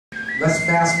let's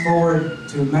fast forward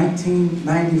to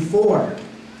 1994,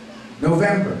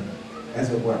 November, as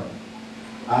it were.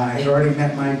 I had already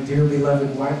met my dear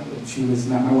beloved wife. She was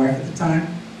not my wife at the time.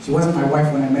 She wasn't my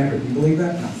wife when I met her. Do you believe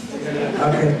that? No.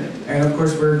 Okay. And of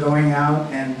course we're going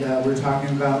out and we're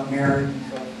talking about marriage.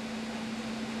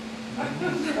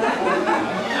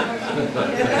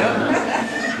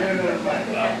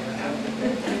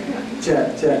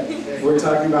 Check, check. We're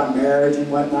talking about marriage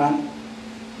and whatnot.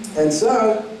 And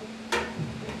so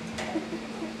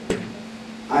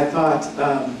I thought,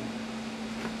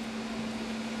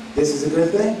 this is a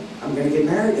good thing. I'm going to get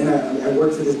married, and I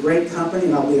work for this great company,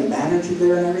 and I'll be a manager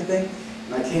there and everything.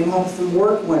 And I came home from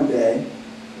work one day,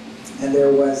 and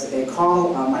there was a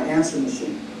call on my answer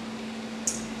machine.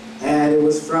 And it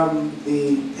was from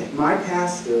my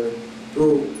pastor,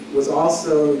 who was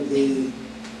also the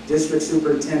district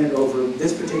superintendent over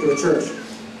this particular church,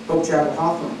 Hope Chapel,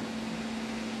 Hawthorne.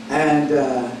 And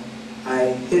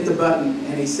I hit the button,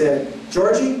 and he said,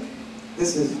 "Georgie,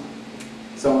 this is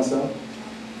so-and-so.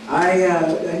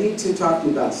 I need to talk to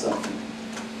you about something.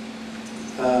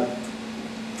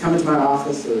 Come into my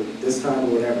office or this time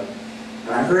or whatever."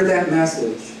 And I heard that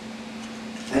message,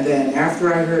 and then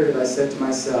after I heard it, I said to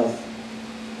myself,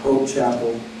 Hope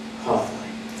Chapel, Hawthorne.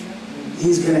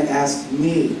 He's going to ask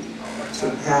me to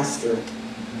pastor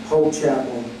Hope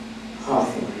Chapel,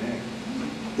 Hawthorne.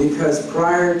 Because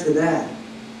prior to that,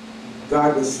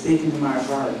 God was speaking to my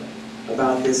heart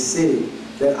about this city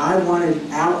that I wanted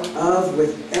out of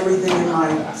with everything in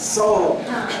my soul.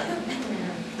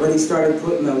 But he started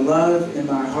putting the love in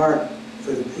my heart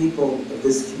for the people of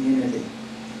this community.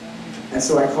 And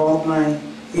so I called my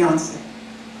fiance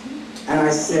and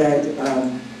I said,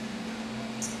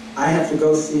 I have to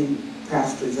go see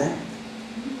Pastor Zach.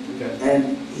 Okay.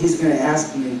 And he's going to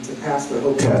ask me to pastor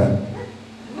Hope Chapel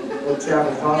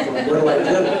Hawthorne. What do I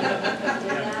do?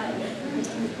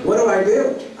 What do I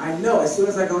do? I know as soon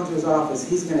as I go into his office,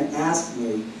 he's going to ask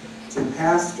me to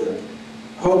pastor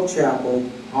Hope Chapel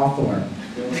Hawthorne.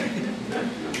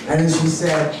 And then she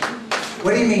said,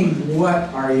 "What do you mean,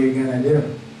 what are you going to do?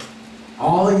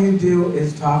 All you do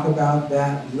is talk about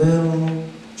that little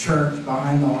church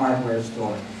behind the hardware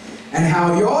store and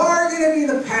how you're going to be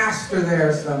the pastor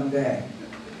there someday."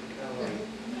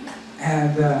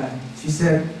 And she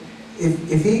said,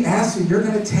 if he asks you, you're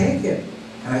going to take it.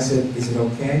 And I said, "Is it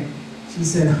okay?" She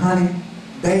said, "Honey,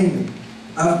 baby,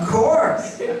 of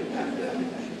course.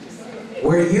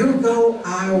 Where you go,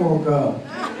 I will go.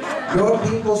 Your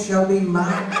people shall be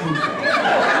my people.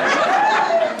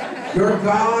 Your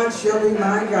God shall be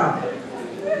my God."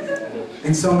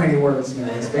 In so many words, you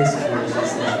know, that's basically what she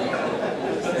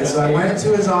said. And so I went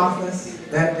to his office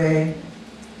that day,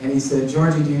 and he said,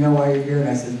 "Georgie, do you know why you're here?" And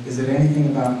I said, "Is it anything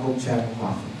about Hope Chapel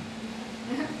Hawthorne?"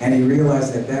 And he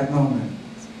realized at that moment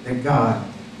that God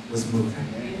was moving.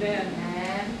 Amen.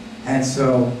 And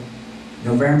so,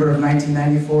 November of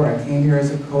 1994, I came here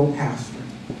as a co-pastor.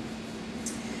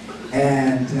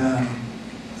 And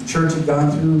the church had gone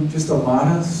through just a lot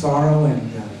of sorrow, and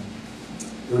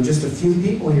there were just a few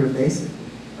people here, basically,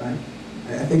 right?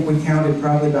 I think we counted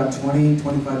probably about 20,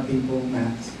 25 people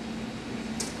max.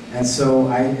 And so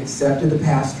I accepted the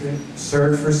pastorate,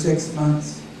 served for 6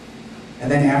 months,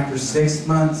 and then after 6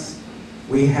 months,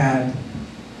 we had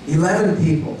 11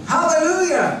 people.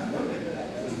 Hallelujah!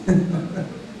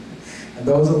 And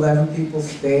those 11 people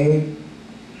stayed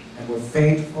and were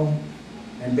faithful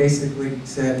and basically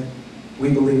said, "We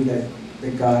believe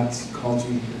that God's called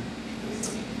you here."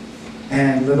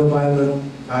 And little by little,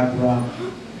 God brought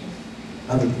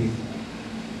other people.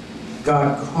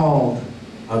 God called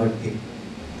other people.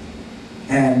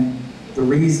 And the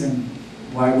reason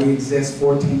why we exist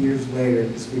 14 years later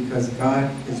is because God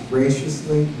has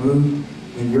graciously moved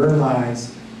in your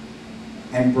lives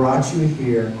and brought you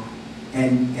here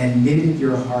and knitted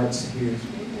your hearts here.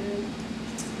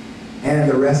 And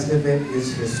the rest of it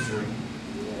is history.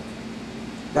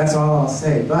 That's all I'll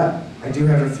say, but I do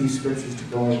have a few scriptures to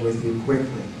go over with you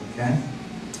quickly, okay?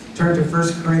 Turn to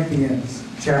 1 Corinthians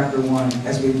chapter 1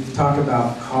 as we talk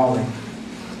about calling.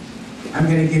 I'm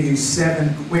going to give you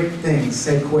 7 quick things.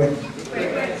 Say quick.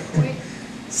 Quick.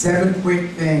 7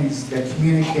 quick things that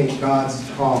communicate God's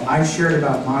call. I shared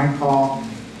about my call.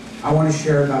 I want to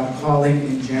share about calling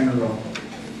in general.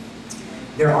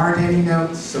 There aren't any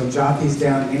notes, so jot these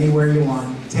down anywhere you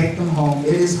want. Take them home.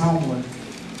 It is homework.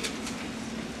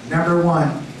 Number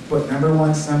 1, put number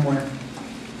 1 somewhere,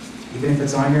 even if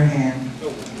it's on your hand,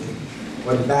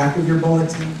 or the back of your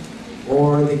bulletin,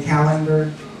 or the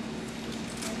calendar,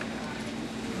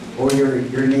 or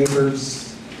your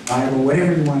neighbor's Bible,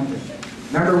 whatever you want to do.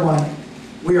 Number 1,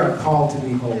 we are called to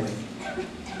be holy.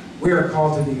 We are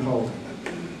called to be holy.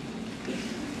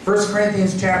 1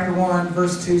 Corinthians chapter 1,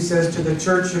 verse 2 says, to the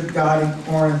church of God in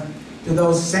Corinth, to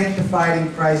those sanctified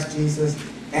in Christ Jesus,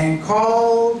 and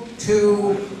called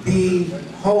to be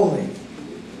holy,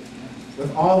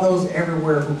 with all those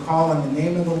everywhere who call on the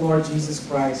name of the Lord Jesus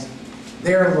Christ,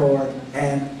 their Lord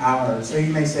and ours. So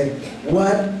you may say,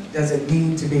 what does it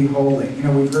mean to be holy? You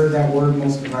know, we've heard that word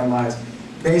most of our lives.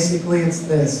 Basically, it's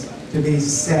this, to be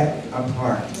set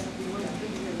apart.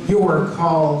 You are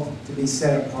called to be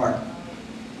set apart.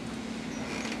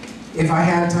 If I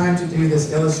had time to do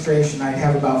this illustration, I'd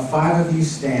have about 5 of you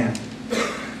stand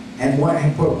and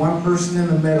put one person in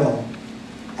the middle,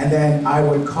 and then I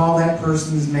would call that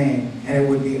person's name, and it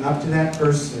would be up to that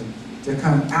person to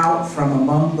come out from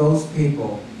among those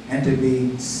people and to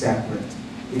be separate,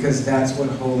 because that's what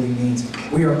holy means.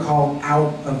 We are called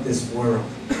out of this world.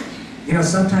 You know,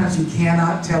 sometimes you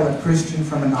cannot tell a Christian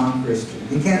from a non-Christian.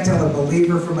 You can't tell a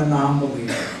believer from a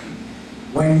non-believer.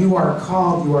 When you are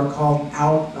called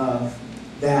out of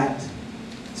that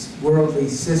worldly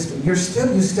system. You still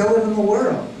live in the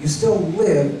world. You still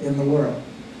live in the world.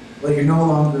 But you're no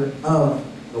longer of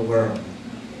the world.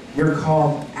 You're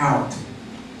called out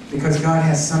because God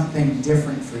has something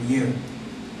different for you.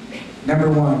 Number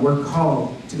one, we're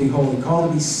called to be holy, called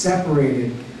to be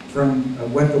separated from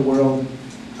what the world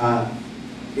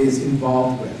is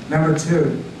involved with. Number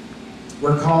two,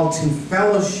 we're called to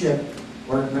fellowship,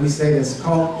 or let me say this,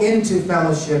 called into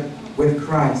fellowship with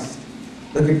Christ.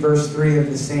 Look at verse 3 of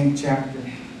the same chapter.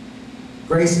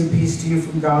 Grace and peace to you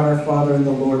from God our Father and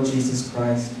the Lord Jesus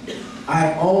Christ.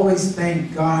 I always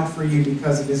thank God for you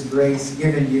because of His grace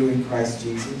given you in Christ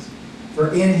Jesus.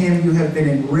 For in Him you have been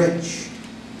enriched.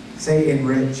 Say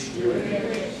enriched.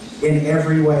 In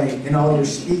every way, in all your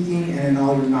speaking and in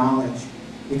all your knowledge.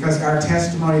 Because our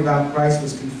testimony about Christ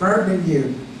was confirmed in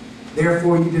you.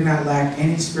 Therefore you do not lack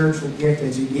any spiritual gift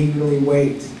as you eagerly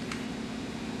wait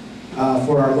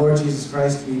for our Lord Jesus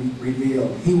Christ to be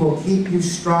revealed. He will keep you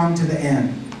strong to the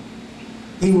end.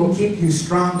 He will keep you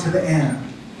strong to the end.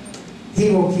 He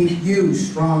will keep you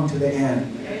strong to the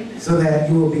end, so that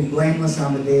you will be blameless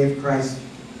on the day of Christ,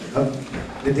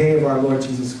 the day of our Lord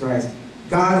Jesus Christ.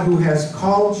 God, who has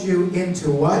called you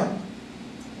into what?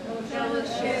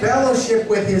 Fellowship. Fellowship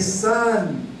with His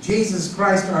Son, Jesus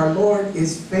Christ our Lord,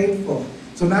 is faithful.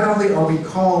 So not only are we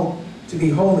called to be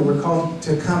holy, we're called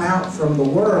to come out from the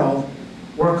world,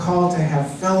 we're called to have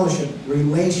fellowship,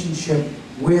 relationship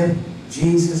with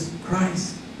Jesus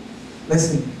Christ.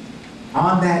 Listen,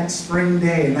 on that spring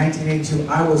day in 1982,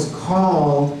 I was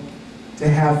called to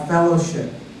have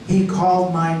fellowship. He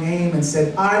called my name and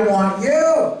said, I want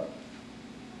you.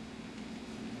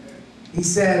 He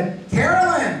said,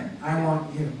 Carolyn, I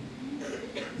want you.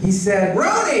 He said,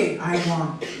 Rudy, I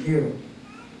want you.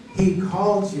 He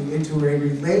called you into a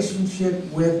relationship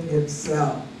with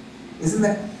Himself. Isn't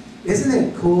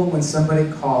it cool when somebody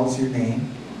calls your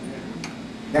name?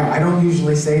 Now, I don't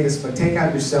usually say this, but take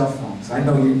out your cell phones. I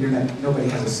know nobody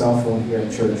has a cell phone here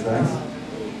at church, right?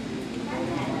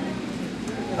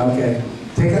 Okay.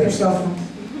 Take out your cell phones.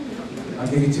 I'll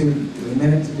give you a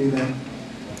minute to do that.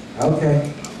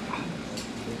 Okay.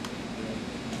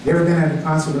 You ever been at a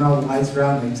concert when all the lights are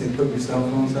out and they say, put your cell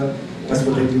phones up? That's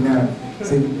what they do now.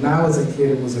 See, when I was a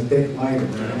kid, it was a bit lighter,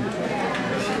 right?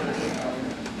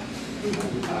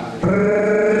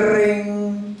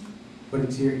 Ring. Put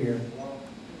it to your ear.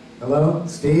 Hello,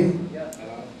 Steve?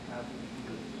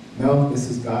 No, this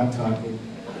is God talking.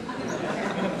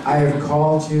 I have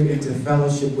called you into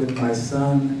fellowship with my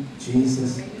Son,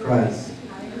 Jesus Christ.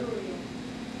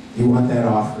 You want that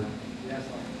offer?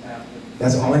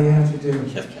 That's all you have to do.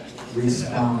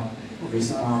 Respond.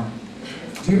 Respond.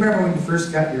 Do you remember when you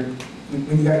first got your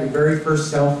very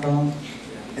first cell phone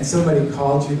and somebody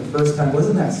called you the first time?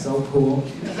 Wasn't that so cool?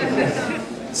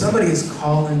 Somebody is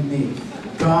calling me.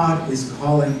 God is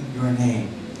calling your name.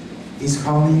 He's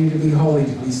calling you to be holy,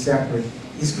 to be separate.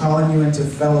 He's calling you into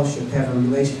fellowship, to have a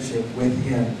relationship with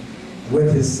Him,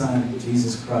 with His Son,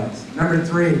 Jesus Christ. Number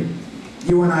 3,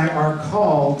 you and I are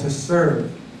called to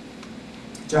serve.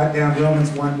 Jot down Romans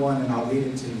 1:1 and I'll read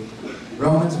it to you.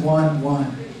 Romans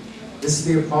 1:1. This is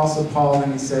the Apostle Paul,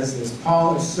 and he says this.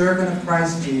 Paul, a servant of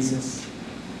Christ Jesus,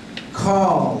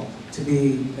 called to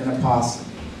be an apostle.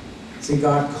 See,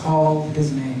 God called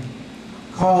his name.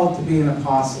 Called to be an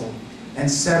apostle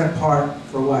and set apart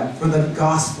for what? For the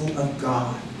gospel of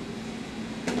God.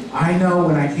 I know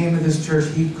when I came to this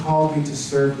church, He called me to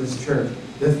serve this church.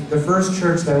 The first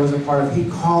church that I was a part of, He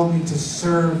called me to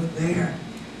serve there.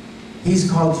 He's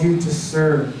called you to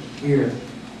serve here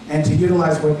and to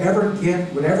utilize whatever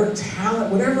gift, whatever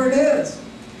talent, whatever it is.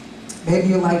 Maybe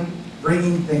you like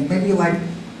bringing things. Maybe you like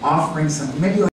offering something. Maybe